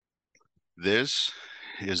This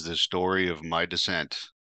is the story of my descent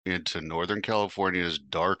into Northern California's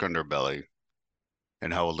dark underbelly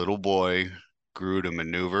and how a little boy grew to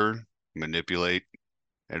maneuver, manipulate,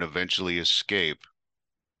 and eventually escape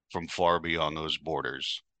from far beyond those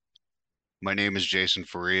borders. My name is Jason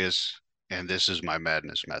Farias, and this is my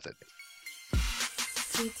madness method.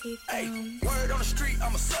 Hey, word on the street,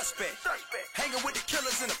 I'm a suspect. Hanging with the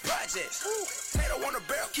killers in the projects. Tato on the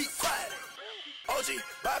barrel, keep quiet. OG,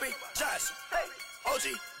 Bobby, Johnson. OG,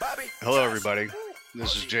 Bobby. Hello, everybody.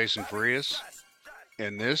 This is Jason Farias,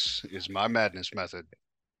 and this is my madness method.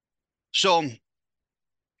 So,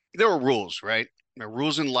 there are rules, right? There are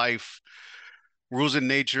rules in life, rules in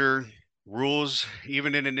nature, rules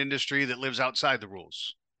even in an industry that lives outside the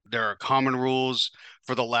rules. There are common rules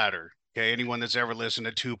for the latter. Okay, anyone that's ever listened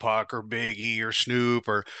to Tupac or Biggie or Snoop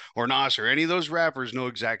or Nas or any of those rappers know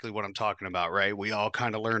exactly what I'm talking about, right? We all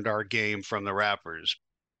kind of learned our game from the rappers.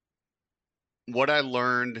 What I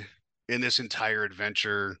learned in this entire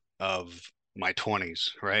adventure of my 20s,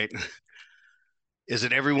 right, is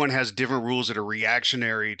that everyone has different rules that are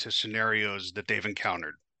reactionary to scenarios that they've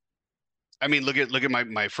encountered. I mean, look at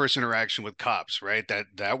my first interaction with cops, right?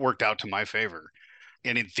 That worked out to my favor.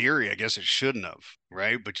 And in theory, I guess it shouldn't have,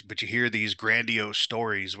 right? But you hear these grandiose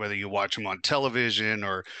stories, whether you watch them on television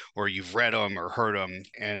or you've read them or heard them,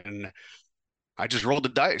 and I just rolled the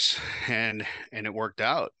dice, and it worked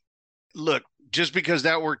out. Look, just because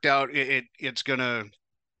that worked out, it's gonna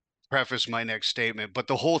preface my next statement. But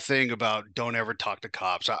the whole thing about don't ever talk to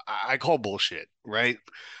cops, I call bullshit, right?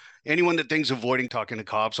 Anyone that thinks avoiding talking to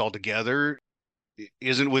cops altogether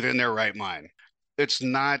isn't within their right mind. It's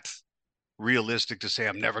not realistic to say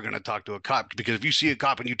I'm never going to talk to a cop, because if you see a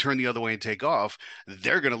cop and you turn the other way and take off,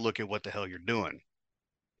 they're going to look at what the hell you're doing.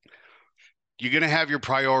 You're going to have your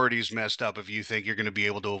priorities messed up if you think you're going to be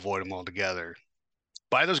able to avoid them altogether.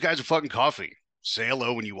 Buy those guys a fucking coffee. Say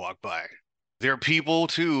hello when you walk by. They're people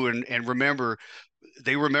too, and remember,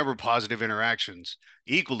 they remember positive interactions.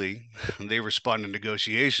 Equally, they respond to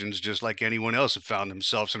negotiations just like anyone else that found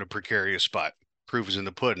themselves in a precarious spot. Proof is in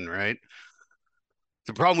the pudding, right?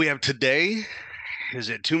 The problem we have today is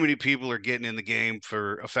that too many people are getting in the game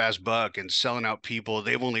for a fast buck and selling out people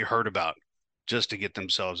they've only heard about just to get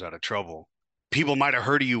themselves out of trouble. People might have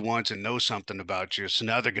heard of you once and know something about you, so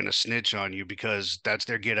now they're going to snitch on you because that's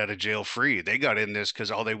their get out of jail free. They got in this because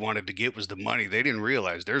all they wanted to get was the money. They didn't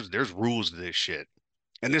realize there's rules to this shit,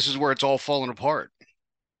 and this is where it's all falling apart.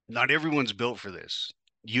 Not everyone's built for this.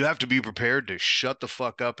 You have to be prepared to shut the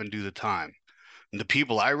fuck up and do the time. And the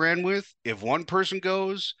people I ran with, if one person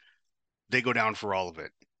goes, they go down for all of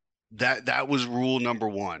it. That was rule number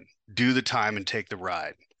one. Do the time and take the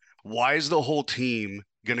ride. Why is the whole team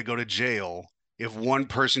going to go to jail if one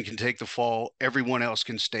person can take the fall, everyone else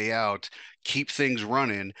can stay out, keep things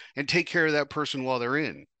running, and take care of that person while they're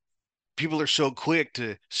in? People are so quick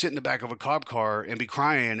to sit in the back of a cop car and be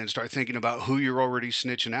crying and start thinking about who you're already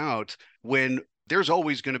snitching out, when there's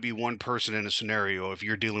always going to be one person in a scenario if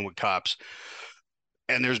you're dealing with cops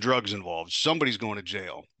and there's drugs involved. Somebody's going to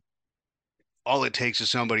jail. All it takes is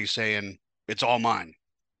somebody saying, it's all mine.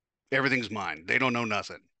 Everything's mine. They don't know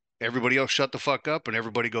nothing. Everybody else shut the fuck up and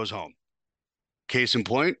everybody goes home. Case in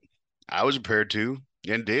point, I was prepared to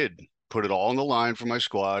and did put it all on the line for my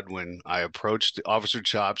squad when I approached Officer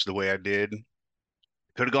Chops the way I did.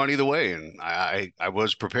 Could have gone either way, and I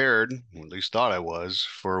was prepared, or at least thought I was,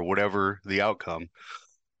 for whatever the outcome,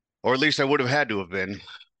 or at least I would have had to have been.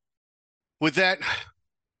 With that,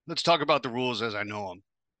 let's talk about the rules as I know them.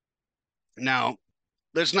 Now,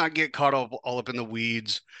 let's not get caught up all up in the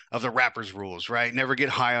weeds of the rapper's rules, right? Never get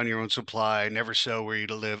high on your own supply, never sell where you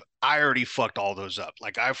to live. I already fucked all those up.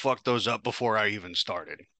 Like, I fucked those up before I even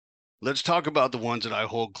started. Let's talk about the ones that I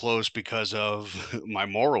hold close because of my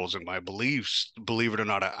morals and my beliefs. Believe it or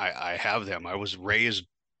not, I have them. I was raised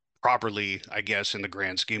properly, I guess, in the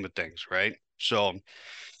grand scheme of things, right? So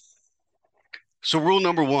rule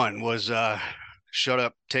number one was shut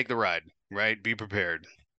up, take the ride, right? Be prepared.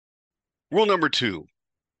 Rule number two,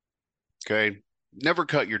 okay, never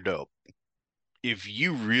cut your dope. If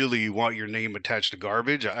you really want your name attached to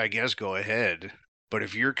garbage, I guess go ahead. But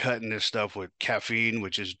if you're cutting this stuff with caffeine,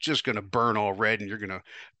 which is just going to burn all red and you're going to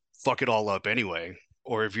fuck it all up anyway,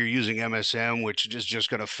 or if you're using MSM, which is just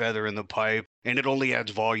going to feather in the pipe and it only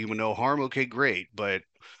adds volume and no harm, okay, great. But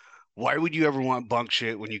why would you ever want bunk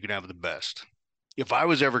shit when you can have the best? If I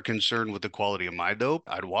was ever concerned with the quality of my dope,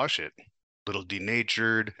 I'd wash it. Little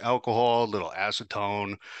denatured alcohol, little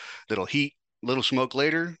acetone, little heat, little smoke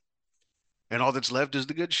later, and all that's left is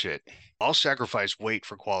the good shit. I'll sacrifice weight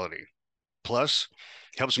for quality. Plus,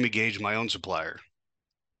 helps me gauge my own supplier.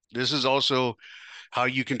 This is also How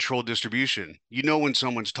you control distribution. You know when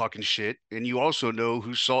someone's talking shit, and you also know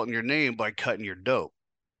who's salting your name by cutting your dope.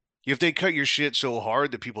 If they cut your shit so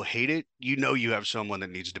hard that people hate it, you know you have someone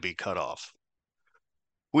that needs to be cut off.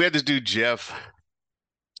 We had this dude, Jeff.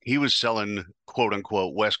 He was selling quote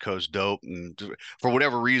unquote West Coast dope. And for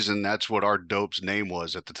whatever reason, that's what our dope's name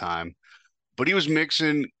was at the time. But he was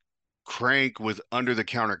mixing crank with under the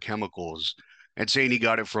counter chemicals and saying he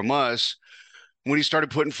got it from us when he started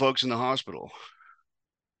putting folks in the hospital.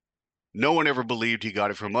 No one ever believed he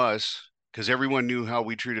got it from us because everyone knew how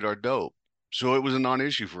we treated our dope. So it was a non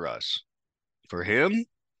issue for us. For him,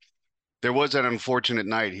 there was that unfortunate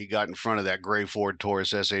night he got in front of that gray Ford Taurus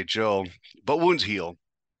SHO, but wounds heal.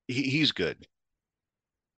 He's good.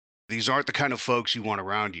 These aren't the kind of folks you want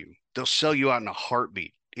around you. They'll sell you out in a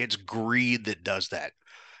heartbeat. It's greed that does that.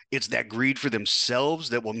 It's that greed for themselves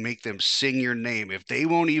that will make them sing your name. If they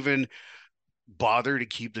won't even bother to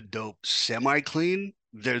keep the dope semi clean,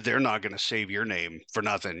 they're not going to save your name for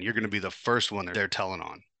nothing. You're going to be the first one they're telling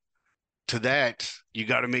on. To that, you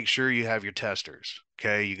got to make sure you have your testers.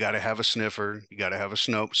 Okay, you got to have a sniffer, you got to have a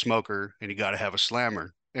smoker, and you got to have a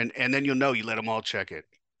slammer. And then you'll know you let them all check it.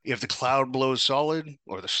 If the cloud blows solid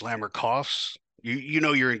or the slammer coughs, you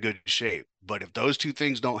know you're in good shape. But if those two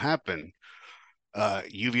things don't happen,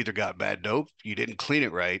 you've either got bad dope, you didn't clean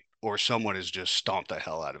it right, or someone has just stomped the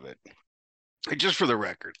hell out of it. And just for the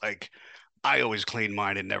record, like I always clean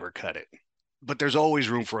mine and never cut it. But there's always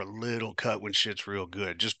room for a little cut when shit's real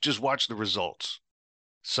good. Just watch the results.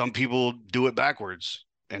 Some people do it backwards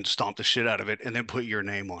and stomp the shit out of it and then put your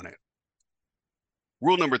name on it.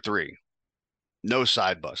 Rule number 3, no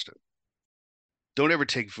side busting. Don't ever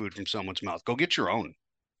take food from someone's mouth. Go get your own.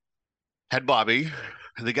 Had Bobby,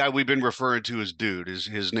 the guy we've been referring to as Dude,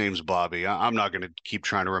 his name's Bobby. I'm not going to keep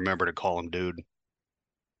trying to remember to call him Dude.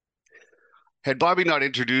 Had Bobby not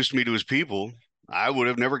introduced me to his people, I would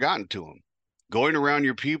have never gotten to him. Going around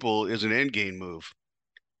your people is an end game move.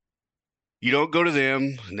 You don't go to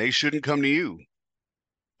them, and they shouldn't come to you.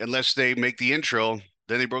 Unless they make the intro,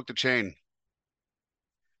 then they broke the chain.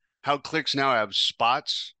 How clicks now have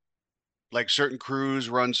spots, like certain crews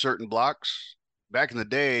run certain blocks. Back in the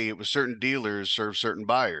day, it was certain dealers serve certain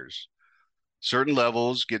buyers. Certain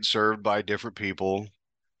levels get served by different people.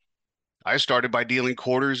 I started by dealing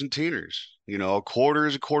quarters and teeners. You know, a quarter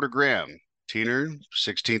is a quarter gram. Teener,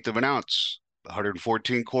 16th of an ounce.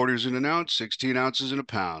 114 quarters in an ounce, 16 ounces in a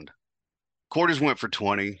pound. Quarters went for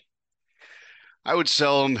 20. I would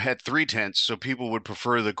sell them at 3/10 so people would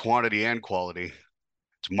prefer the quantity and quality.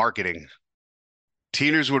 It's marketing.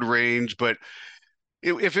 Teeners would range, but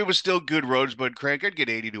if it was still good Rosebud crank, I'd get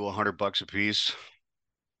 80 to $100 a piece.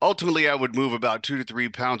 Ultimately, I would move about 2 to 3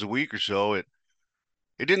 pounds a week or so. It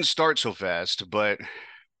didn't start so fast, but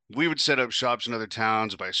we would set up shops in other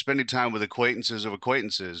towns by spending time with acquaintances of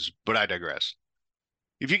acquaintances. But I digress.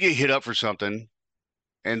 If you get hit up for something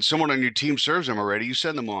and someone on your team serves them already, you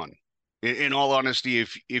send them on. In all honesty,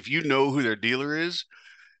 if you know who their dealer is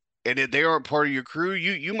and if they aren't part of your crew,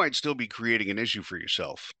 you might still be creating an issue for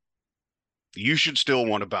yourself. You should still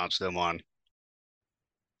want to bounce them on.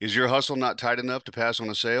 Is your hustle not tight enough to pass on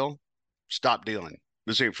a sale? Stop dealing.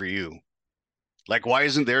 This ain't for you. Like, why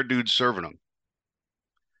isn't their dude serving them?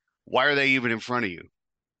 Why are they even in front of you?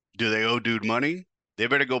 Do they owe dude money? They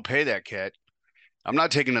better go pay that cat. I'm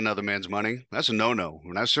not taking another man's money. That's a no-no.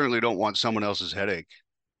 And I certainly don't want someone else's headache.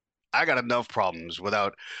 I got enough problems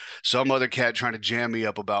without some other cat trying to jam me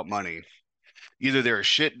up about money. Either they're a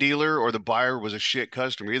shit dealer or the buyer was a shit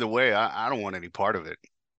customer. Either way, I don't want any part of it.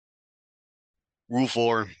 Rule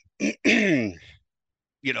 4.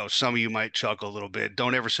 Some of you might chuckle a little bit.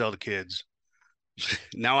 Don't ever sell to kids.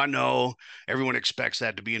 Now I know everyone expects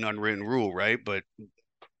that to be an unwritten rule, right? But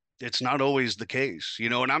it's not always the case,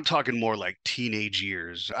 and I'm talking more like teenage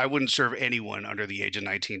years. I wouldn't serve anyone under the age of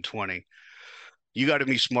 19, 20. You got to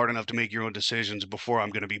be smart enough to make your own decisions before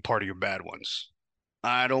I'm going to be part of your bad ones.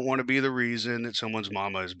 I don't want to be the reason that someone's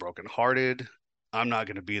mama is brokenhearted. I'm not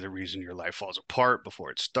going to be the reason your life falls apart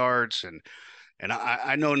before it starts. And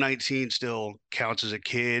I know 19 still counts as a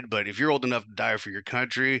kid, but if you're old enough to die for your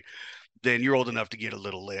country, then you're old enough to get a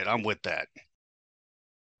little lit. I'm with that.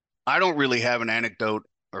 I don't really have an anecdote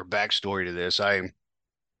or backstory to this. I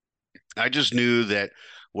just knew that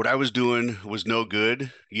what I was doing was no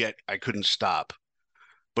good, yet I couldn't stop.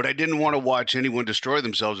 But I didn't want to watch anyone destroy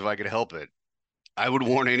themselves if I could help it. I would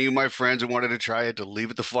warn any of my friends that wanted to try it to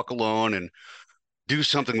leave it the fuck alone and do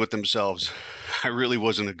something with themselves. I really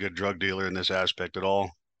wasn't a good drug dealer in this aspect at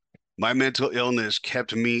all. My mental illness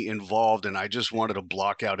kept me involved, and I just wanted to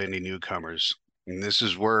block out any newcomers. And this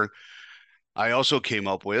is where I also came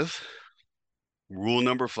up with rule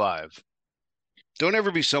number 5. Don't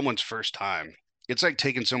ever be someone's first time. It's like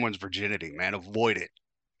taking someone's virginity, man. Avoid it.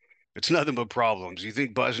 It's nothing but problems. You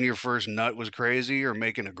think busting your first nut was crazy or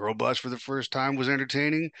making a girl bust for the first time was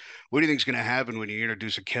entertaining? What do you think's going to happen when you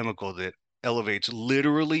introduce a chemical that elevates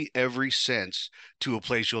literally every sense to a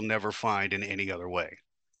place you'll never find in any other way?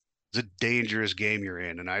 It's a dangerous game you're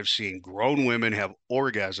in, and I've seen grown women have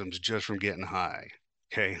orgasms just from getting high.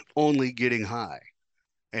 Okay, only getting high.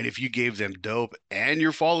 And if you gave them dope and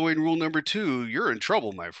you're following rule number two, you're in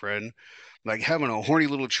trouble, my friend. Like having a horny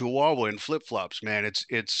little chihuahua in flip-flops, man,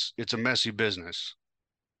 it's a messy business.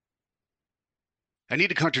 I need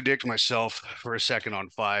to contradict myself for a second on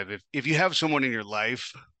five. If you have someone in your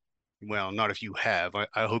life, well, not if you have, I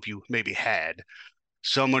hope you maybe had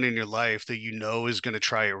someone in your life that you know is going to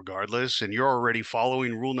try it regardless, and you're already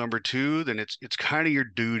following rule number two, then it's kind of your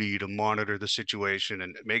duty to monitor the situation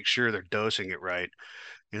and make sure they're dosing it right,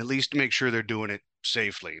 and at least make sure they're doing it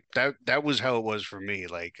safely. That was how it was for me.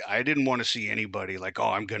 Like I didn't want to see anybody like, oh,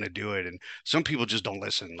 I'm gonna do it. And some people just don't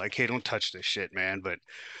listen. Like, hey, don't touch this shit, man. But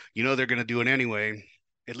you know they're gonna do it anyway.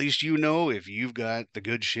 At least you know if you've got the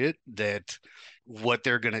good shit that what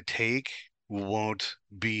they're gonna take won't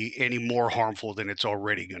be any more harmful than it's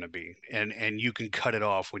already gonna be. And you can cut it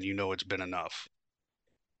off when you know it's been enough.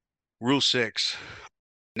 Rule six,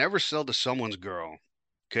 never sell to someone's girl.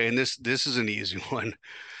 Okay, and this is an easy one.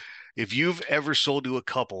 If you've ever sold to a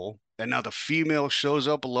couple and now the female shows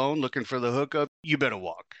up alone looking for the hookup, you better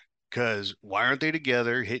walk. Because why aren't they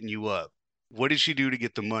together hitting you up? What did she do to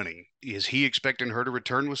get the money? Is he expecting her to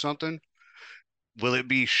return with something? Will it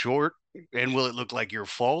be short and will it look like your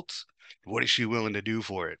fault? What is she willing to do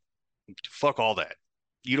for it? Fuck all that.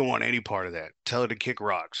 You don't want any part of that. Tell her to kick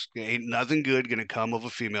rocks. Ain't nothing good gonna come of a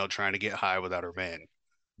female trying to get high without her man.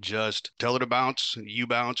 Just tell her to bounce, you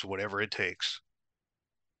bounce, whatever it takes.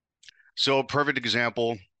 So a perfect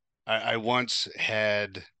example, I once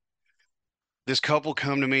had this couple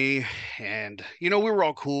come to me and we were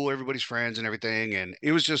all cool, everybody's friends and everything, and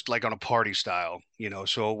it was just like on a party style,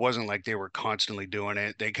 so it wasn't like they were constantly doing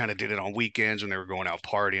it. They kind of did it on weekends when they were going out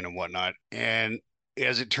partying and whatnot. And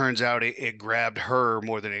as it turns out, it grabbed her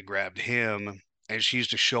more than it grabbed him. And she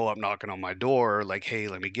used to show up knocking on my door like, hey,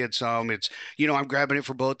 let me get some. I'm grabbing it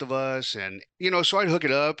for both of us. And so I'd hook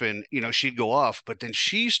it up and she'd go off, but then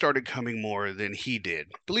she started coming more than he did.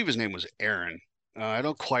 I believe his name was Aaron. I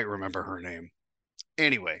don't quite remember her name.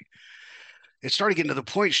 Anyway, it started getting to the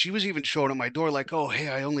point she was even showing at my door like, "Oh, hey,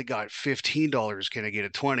 I only got $15. Can I get a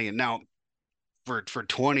 20?" And now for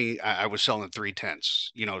 20, I was selling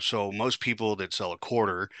 3/10. So most people that sell a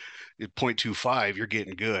quarter at 0.25, you're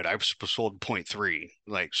getting good. I've sold 0.3.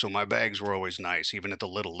 Like, so my bags were always nice, even at the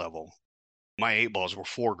little level. My 8 balls were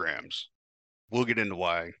 4 grams. We'll get into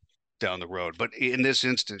why down the road. But in this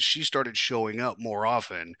instance, she started showing up more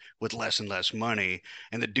often with less and less money.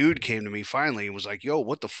 And the dude came to me finally and was like, "Yo,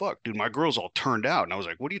 what the fuck, dude? My girl's all turned out." And I was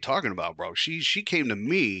like, "What are you talking about, bro?" She came to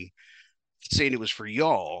me saying it was for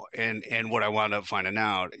y'all. And what I wound up finding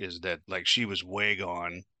out is that like she was way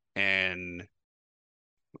gone. And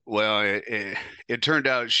well, it turned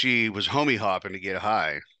out she was homie hopping to get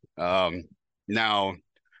high. Now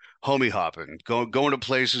homie hopping, going to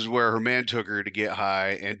places where her man took her to get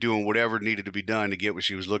high and doing whatever needed to be done to get what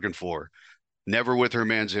she was looking for, never with her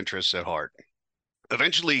man's interests at heart.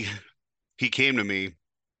 Eventually, he came to me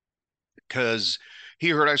because he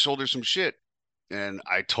heard I sold her some shit, and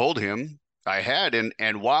I told him I had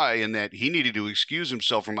and why, and that he needed to excuse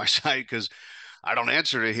himself from my site because I don't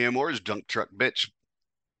answer to him or his junk truck bitch.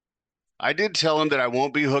 I did tell him that I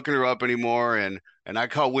won't be hooking her up anymore, and I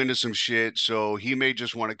caught wind of some shit, so he may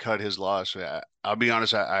just want to cut his loss. I'll be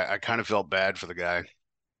honest, I kind of felt bad for the guy.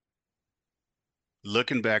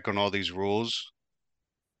 Looking back on all these rules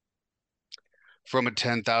from a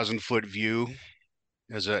 10,000 foot view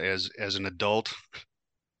as an adult,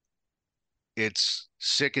 it's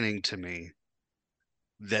sickening to me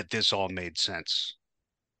that this all made sense.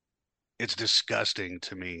 It's disgusting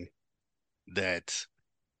to me that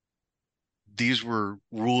these were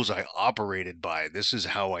rules I operated by. This is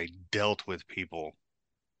how I dealt with people,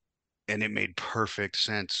 and it made perfect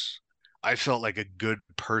sense. I felt like a good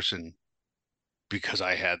person because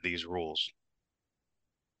I had these rules.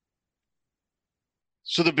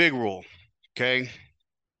 So the big rule, okay?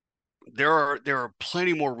 There are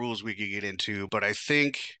plenty more rules we could get into, but I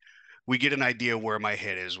think we get an idea where my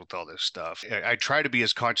head is with all this stuff. I try to be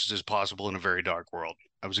as conscious as possible in a very dark world.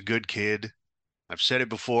 I was a good kid. I've said it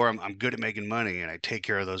before. I'm good at making money and I take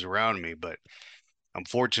care of those around me. But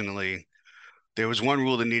unfortunately, there was one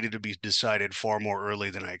rule that needed to be decided far more early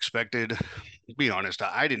than I expected. To be honest,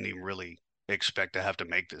 I didn't even really expect to have to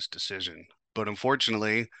make this decision. But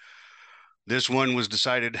unfortunately, This one was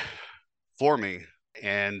decided for me,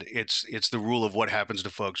 and it's the rule of what happens to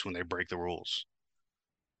folks when they break the rules.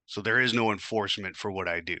 So there is no enforcement for what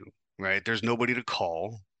I do, right? There's nobody to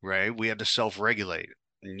call, right? We had to self-regulate.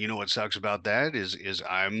 And you know what sucks about that is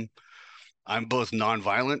I'm both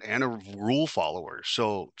nonviolent and a rule follower.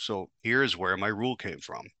 So here's where my rule came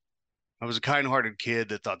from. I was a kind-hearted kid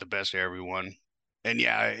that thought the best of everyone. And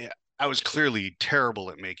yeah, I was clearly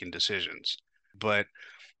terrible at making decisions, but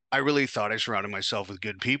I really thought I surrounded myself with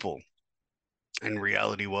good people. And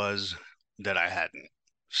reality was that I hadn't.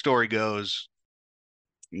 Story goes,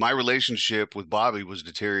 my relationship with Bobby was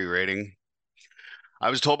deteriorating. I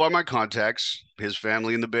was told by my contacts, his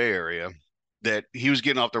family in the Bay Area, that he was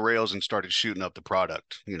getting off the rails and started shooting up the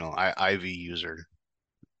product, IV user.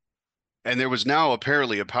 And there was now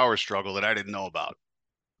apparently a power struggle that I didn't know about.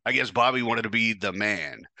 I guess Bobby wanted to be the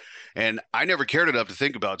man. And I never cared enough to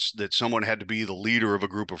think about that someone had to be the leader of a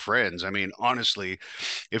group of friends. I mean, honestly,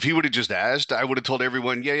 if he would have just asked, I would have told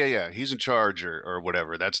everyone, yeah, yeah, yeah, he's in charge or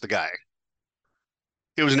whatever. That's the guy.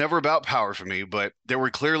 It was never about power for me, but there were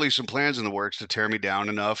clearly some plans in the works to tear me down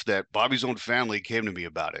enough that Bobby's own family came to me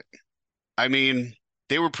about it. I mean,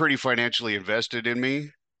 they were pretty financially invested in me.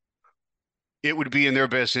 It would be in their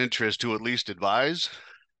best interest to at least advise.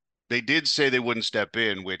 They did say they wouldn't step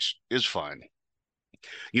in, which is fine.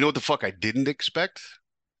 You know what the fuck I didn't expect?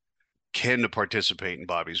 Ken to participate in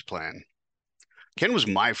Bobby's plan. Ken was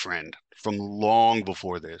my friend from long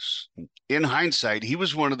before this. In hindsight, he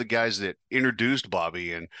was one of the guys that introduced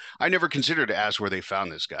Bobby, and I never considered to ask where they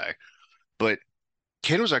found this guy. But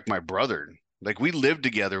Ken was like my brother. Like we lived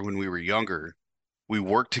together when we were younger. We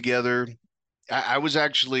worked together. I was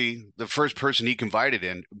actually the first person he confided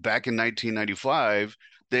in back in 1995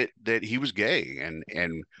 that he was gay,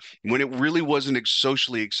 and when it really wasn't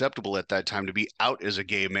socially acceptable at that time to be out as a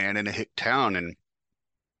gay man in a hick town, and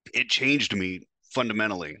it changed me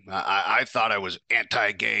fundamentally. I thought I was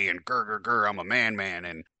anti-gay and grr, I'm a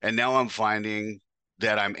man, and now I'm finding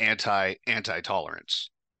that I'm anti-tolerance,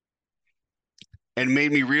 and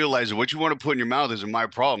made me realize that what you want to put in your mouth isn't my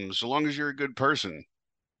problem, so long as you're a good person.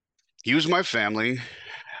 He was my family.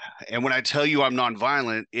 And when I tell you I'm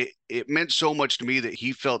nonviolent, it meant so much to me that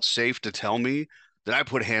he felt safe to tell me that I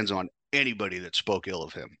put hands on anybody that spoke ill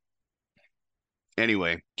of him.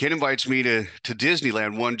 Anyway, Ken invites me to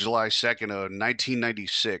Disneyland one July 2nd of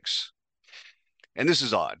 1996. And this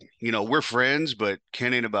is odd. We're friends, but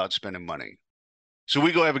Ken ain't about spending money. So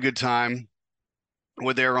we go have a good time.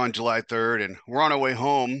 We're there on July 3rd and we're on our way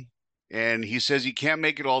home. And he says he can't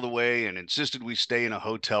make it all the way and insisted we stay in a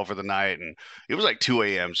hotel for the night. And it was like 2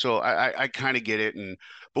 a.m. So I kind of get it.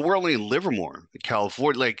 But we're only in Livermore,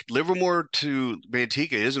 California. Like Livermore to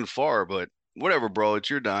Manteca isn't far, but whatever, bro. It's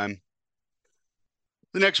your dime.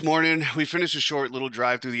 The next morning, we finish a short little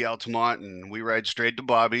drive through the Altamont and we ride straight to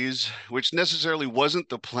Bobby's, which necessarily wasn't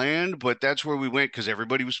the plan, but that's where we went because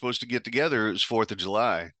everybody was supposed to get together. It was 4th of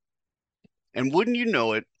July. And wouldn't you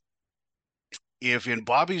know it, if in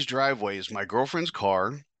Bobby's driveway is my girlfriend's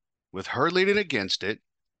car with her leaning against it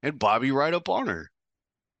and Bobby right up on her.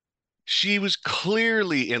 She was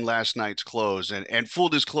clearly in last night's clothes. And full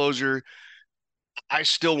disclosure, I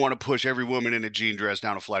still want to push every woman in a jean dress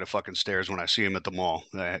down a flight of fucking stairs when I see them at the mall.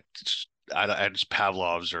 It's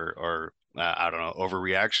Pavlov's or I don't know,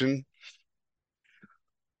 overreaction.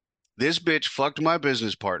 This bitch fucked my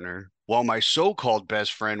business partner while my so-called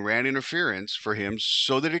best friend ran interference for him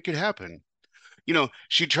so that it could happen.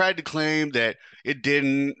 She tried to claim that it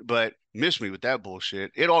didn't, but missed me with that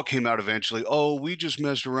bullshit. It all came out eventually. Oh, we just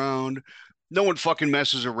messed around. No one fucking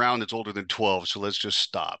messes around that's older than 12, so let's just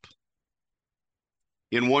stop.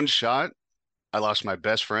 In one shot, I lost my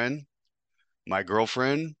best friend, my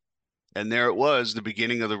girlfriend, and there it was, the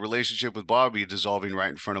beginning of the relationship with Bobby dissolving right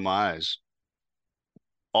in front of my eyes.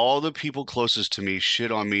 All the people closest to me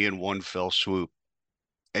shit on me in one fell swoop.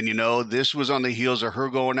 And this was on the heels of her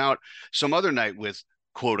going out some other night with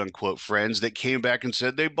quote unquote friends that came back and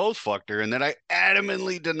said they both fucked her and that I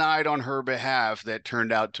adamantly denied on her behalf that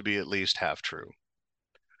turned out to be at least half true.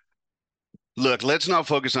 Look, let's not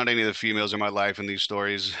focus on any of the females in my life in these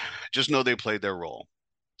stories. Just know they played their role.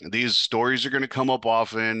 These stories are going to come up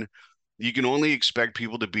often. You can only expect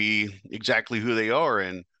people to be exactly who they are,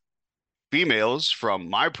 and females, from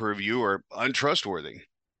my purview, are untrustworthy.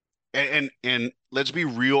 And let's be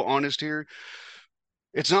real honest here.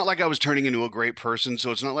 It's not like I was turning into a great person,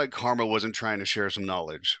 so it's not like karma wasn't trying to share some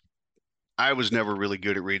knowledge. I was never really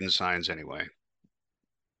good at reading signs anyway.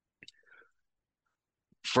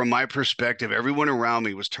 From my perspective, everyone around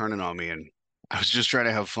me was turning on me, and I was just trying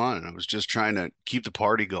to have fun. I was just trying to keep the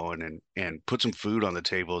party going and put some food on the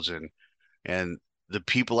tables, and the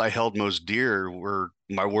people I held most dear were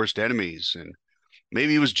my worst enemies. And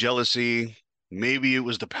maybe it was jealousy. Maybe it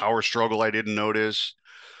was the power struggle I didn't notice.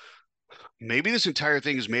 Maybe this entire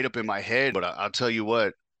thing is made up in my head, but I'll tell you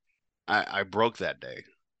what, I broke that day.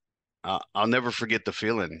 I'll never forget the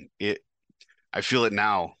feeling. I feel it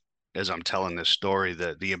now as I'm telling this story,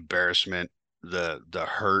 the embarrassment, the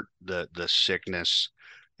hurt, the sickness,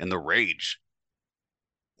 and the rage.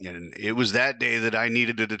 And it was that day that I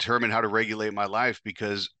needed to determine how to regulate my life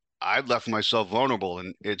because I'd left myself vulnerable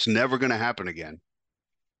and it's never going to happen again.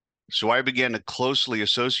 So I began to closely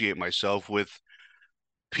associate myself with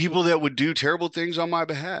people that would do terrible things on my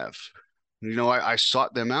behalf. I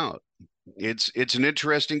sought them out. It's an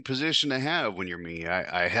interesting position to have when you're me.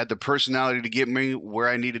 I had the personality to get me where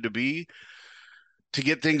I needed to be, to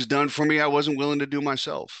get things done for me I wasn't willing to do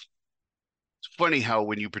myself. It's funny how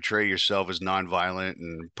when you portray yourself as nonviolent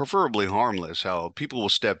and preferably harmless, how people will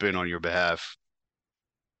step in on your behalf.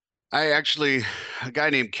 A guy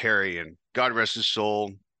named Kerry, and God rest his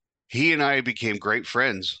soul, he and I became great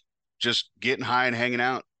friends, just getting high and hanging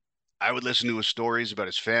out. I would listen to his stories about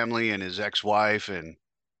his family and his ex-wife, and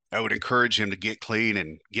I would encourage him to get clean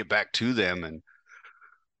and get back to them. And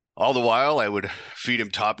all the while, I would feed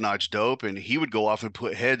him top-notch dope, and he would go off and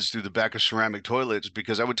put heads through the back of ceramic toilets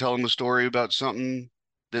because I would tell him a story about something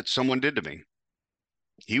that someone did to me.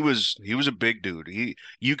 He was a big dude.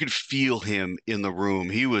 You could feel him in the room.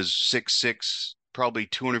 He was 6'6", probably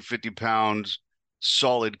 250 pounds,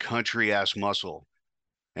 solid country ass muscle.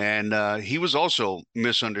 And he was also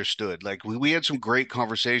misunderstood. Like we had some great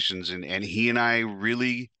conversations, and he and I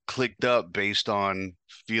really clicked up based on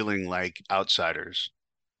feeling like outsiders.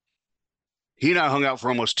 He and I hung out for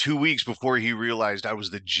almost 2 weeks before he realized I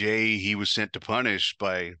was the J he was sent to punish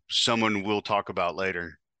by someone we'll talk about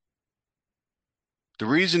later. The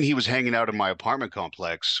reason he was hanging out in my apartment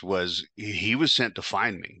complex was he was sent to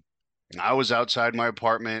find me. I was outside my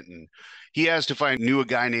apartment and he asked if I knew a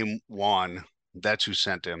guy named Juan. That's who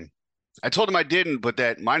sent him. I told him I didn't, but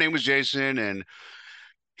that my name was Jason, and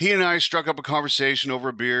he and I struck up a conversation over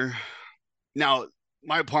a beer. Now,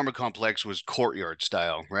 my apartment complex was courtyard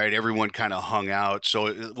style, right? Everyone kind of hung out, so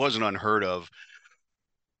it wasn't unheard of.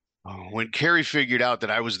 When Carrie figured out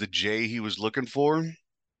that I was the J he was looking for,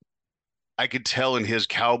 I could tell in his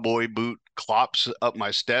cowboy boot clops up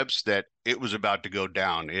my steps that it was about to go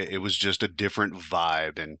down. It was just a different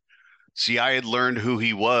vibe. And see, I had learned who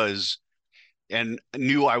he was and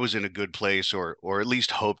knew I was in a good place, or at least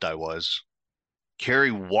hoped I was.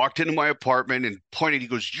 Carrie walked into my apartment and pointed. He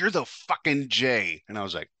goes, "You're the fucking Jay." And I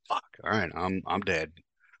was like, "Fuck, all right, I'm dead."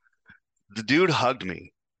 The dude hugged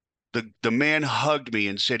me. The man hugged me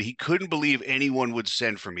and said he couldn't believe anyone would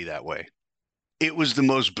send for me that way. It was the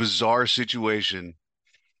most bizarre situation,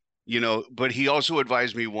 but he also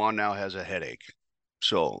advised me Juan now has a headache.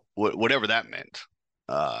 So whatever that meant.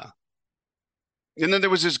 Uh, and then there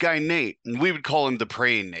was this guy, Nate, and we would call him the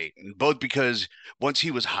praying Nate, and both because once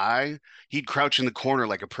he was high, he'd crouch in the corner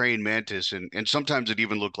like a praying mantis, and sometimes it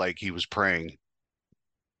even looked like he was praying.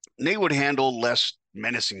 Nate would handle less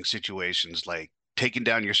menacing situations like taking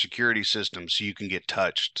down your security system so you can get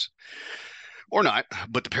touched or not,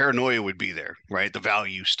 but the paranoia would be there, right? The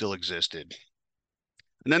value still existed.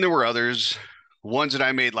 And then there were others, ones that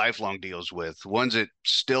I made lifelong deals with, ones that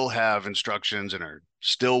still have instructions and are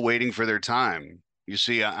still waiting for their time. You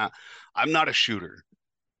see, I'm not a shooter.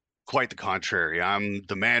 Quite the contrary. I'm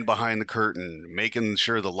the man behind the curtain, making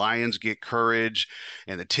sure the Lions get courage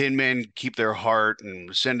and the Tin Men keep their heart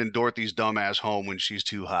and sending Dorothy's dumbass home when she's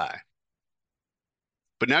too high.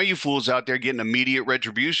 But now you fools out there getting immediate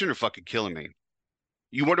retribution or fucking killing me.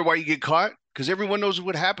 You wonder why you get caught? Because everyone knows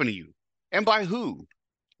what happened to you. And by who?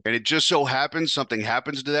 And it just so happens something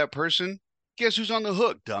happens to that person, guess who's on the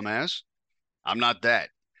hook, dumbass? I'm not that.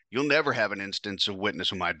 You'll never have an instance of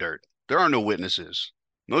witness in my dirt. There are no witnesses.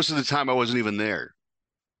 Most of the time, I wasn't even there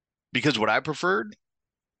because what I preferred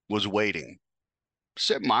was waiting.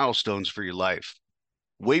 Set milestones for your life.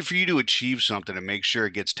 Wait for you to achieve something and make sure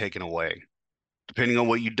it gets taken away. Depending on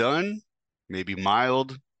what you've done, maybe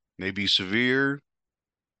mild, maybe severe.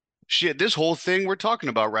 Shit, this whole thing we're talking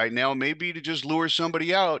about right now may be to just lure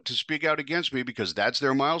somebody out to speak out against me because that's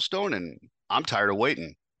their milestone and I'm tired of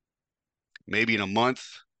waiting. Maybe in a month,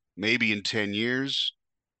 maybe in 10 years.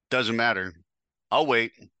 Doesn't matter. I'll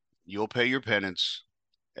wait. You'll pay your penance.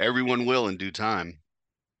 Everyone will in due time.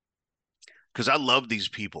 Because I love these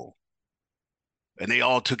people and they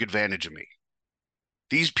all took advantage of me.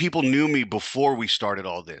 These people knew me before we started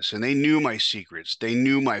all this and they knew my secrets. They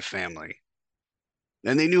knew my family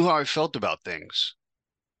and they knew how I felt about things.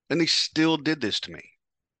 And they still did this to me.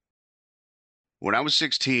 When I was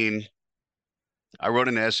 16, I wrote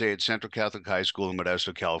an essay at Central Catholic High School in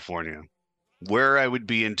Modesto, California, where I would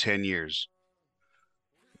be in 10 years.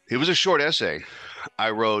 It was a short essay.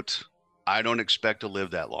 I wrote, I don't expect to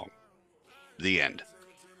live that long. The end.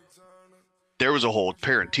 There was a whole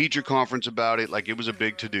parent-teacher conference about it, like it was a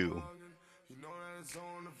big to-do.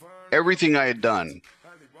 Everything I had done,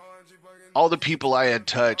 all the people I had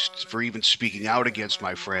touched for even speaking out against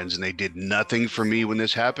my friends, and they did nothing for me when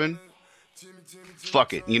this happened.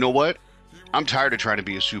 Fuck it. You know what? I'm tired of trying to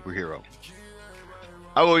be a superhero.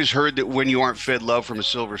 I always heard that when you aren't fed love from a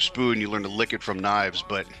silver spoon, you learn to lick it from knives,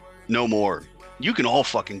 but no more. You can all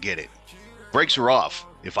fucking get it. Brakes are off.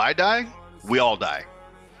 If I die, we all die.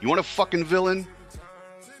 You want a fucking villain?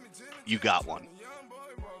 You got one.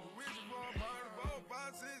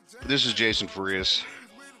 This is Jason Farias.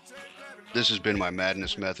 This has been my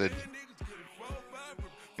madness method.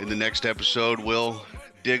 In the next episode, we'll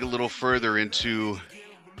dig a little further into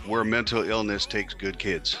where mental illness takes good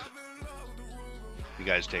kids. You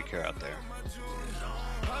guys take care out there.